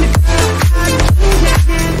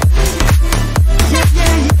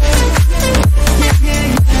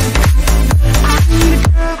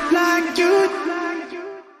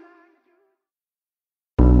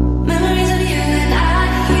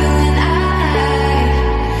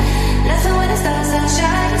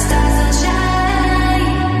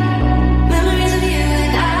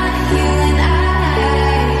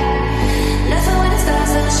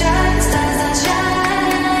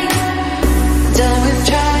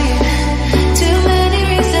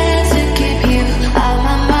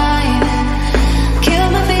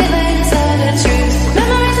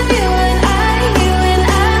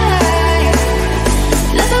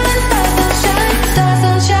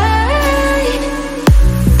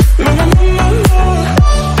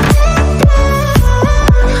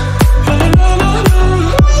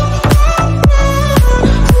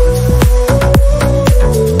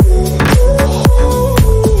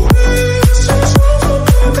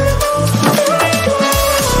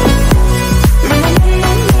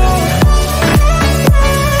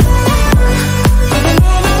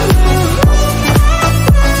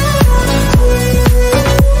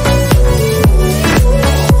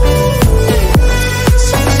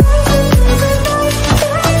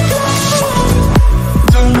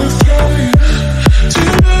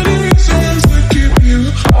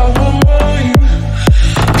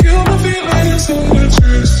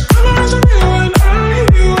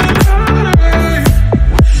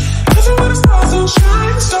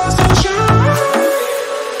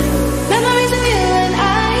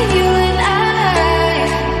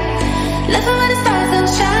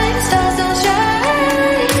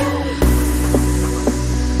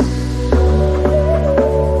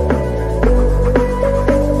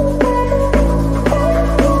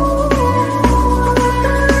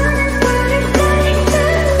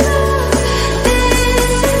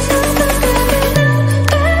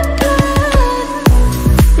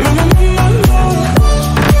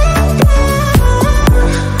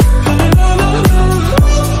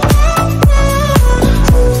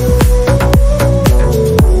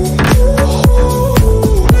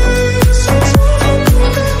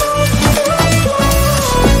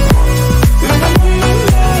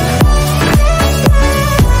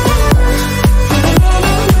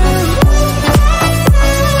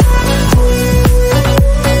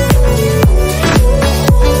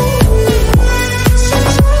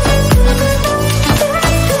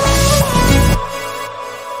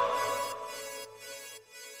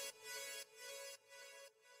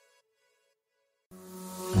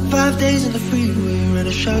 5 days in the freeway, ran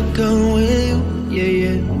a shotgun with you, yeah,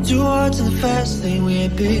 yeah. 2 hearts in the fast lane, we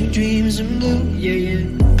had big dreams and blue, yeah, yeah.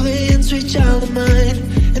 Playing sweet child of mine,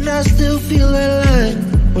 and I still feel that line.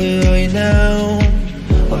 Where are you now?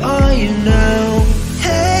 Where are you now?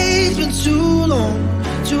 Hey, it's been too long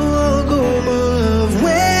ago, my love.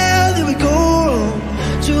 Where did we go wrong?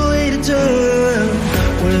 Too late to turn around.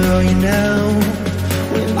 Where are you now?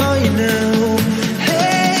 Where are you now?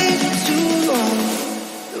 Hey, it's been too long.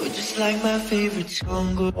 You're just like my favorite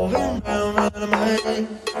song, going round, round in my head.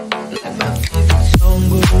 Like my favorite song,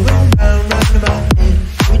 going round, round in my head.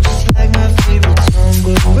 You're just like my favorite song,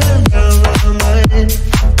 going round, round in my head.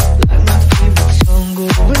 Like my favorite song,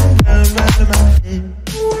 going round, round in my head.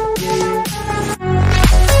 Yeah.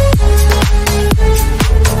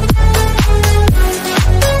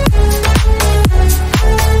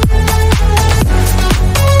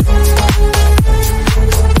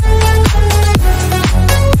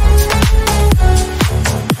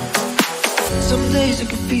 Some days I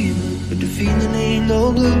can feel it, but the feeling ain't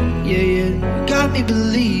no blue, yeah, yeah. Got me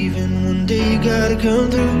believing one day you gotta come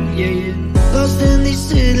through, yeah, yeah. Lost in these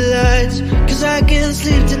city lights, cause I can't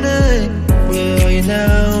sleep tonight. Where are you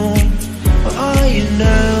now? Where are you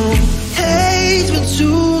now? Hey, it's been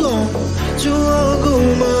too long ago,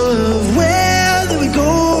 my love. Where did we go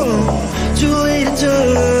wrong? Too late to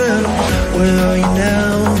turn around. Where are you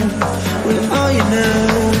now? Where are you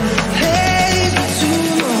now? Hey, it's been too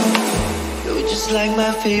long. You're just like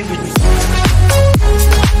my favorite.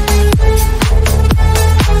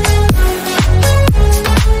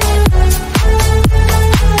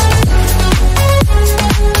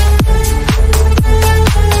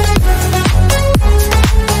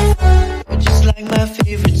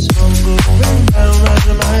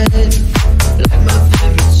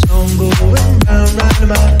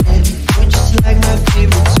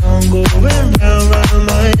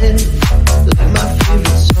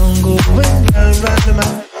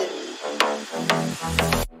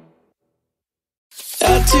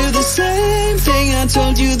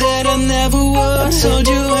 Told you that I never would. Told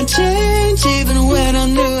you I'd change even when I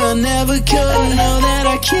knew I never could. Know that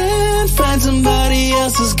I can't find somebody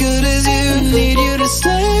else as good as you. Need you to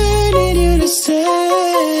stay, need you to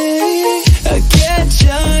stay. I get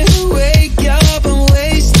tired, wake up, I'm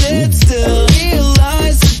wasted still.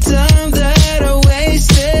 Realize the time that I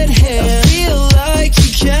wasted here. Feel like you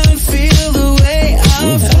can't feel the way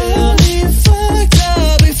I feel. I'll be fucked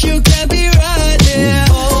up if you can't be right here.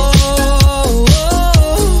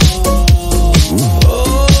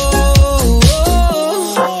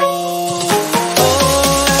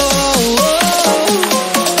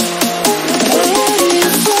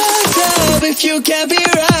 You can't be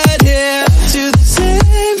right here. Do the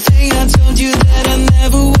same thing I told you that I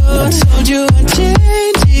never would. Told you I'd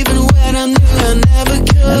change even when I knew I never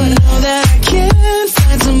could. Know that I can't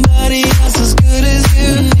find somebody else as good as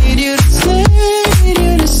you. Need you to stay, need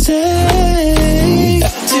you to stay.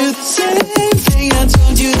 Do the same thing I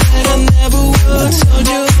told you that I never would. Told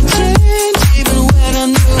you I'd change even when I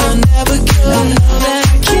knew I never could. Know that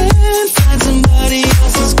I can't find somebody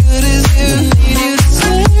else as good as you. Need you to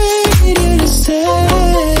stay, need you to stay.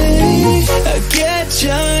 I get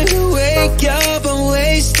tired, wake up, I'm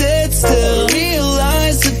wasted still.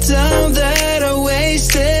 Realize the time that I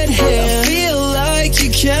wasted here. Feel like you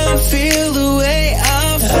can't feel the way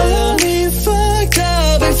I feel. I'll be fucked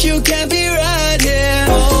up if you can't be right here.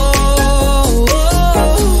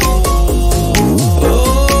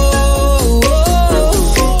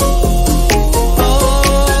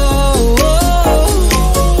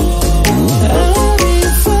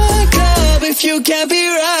 You can't be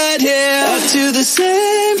right here. I do the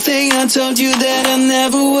same thing I told you that I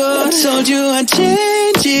never would. Told you I'd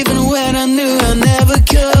change even when I knew I never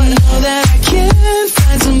could. Know that I can't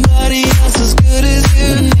find somebody else as good as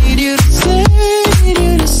you. Need you to stay, need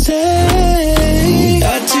you to stay.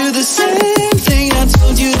 I do the same thing I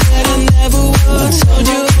told you that I never would. Told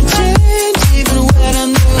you I'd change even when I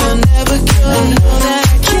knew I never could. Know that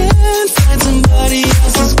I can't find somebody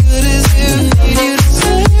else as good as you. Need you to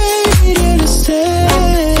stay, need you to stay.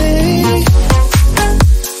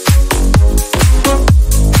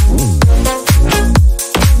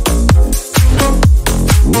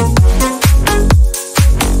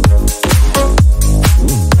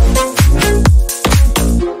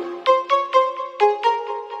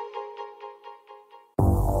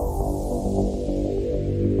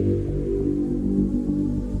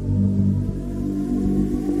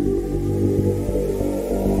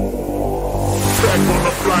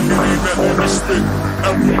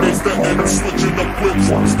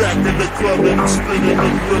 grips. Stacked in the club and spinning the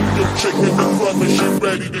grip. Your chick in the club and she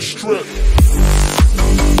ready to strip.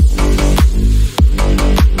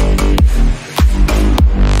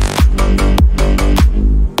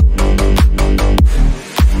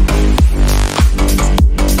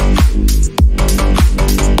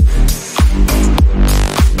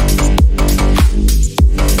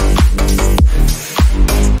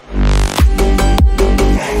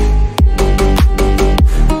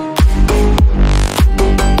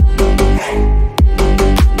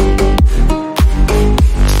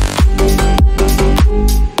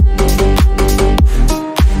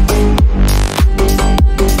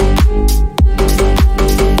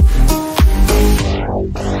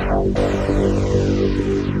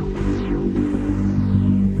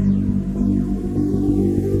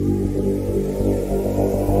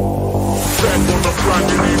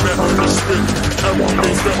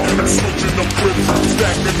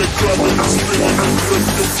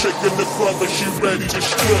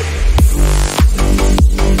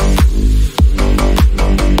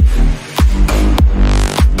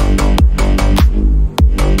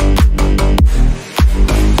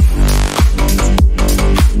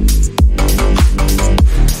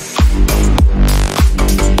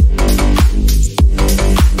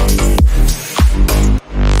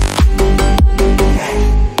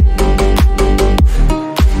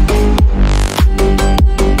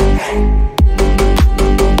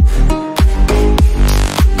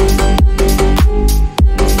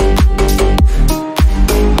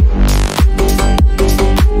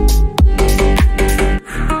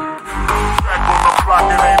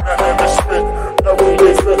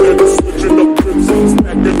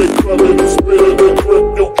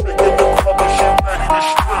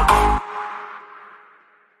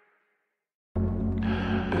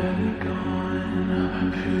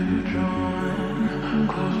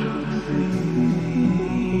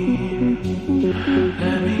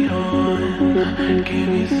 Give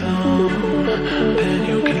me some, then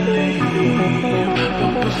you can leave.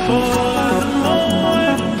 But before the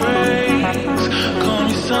morning breaks, call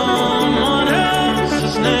me some.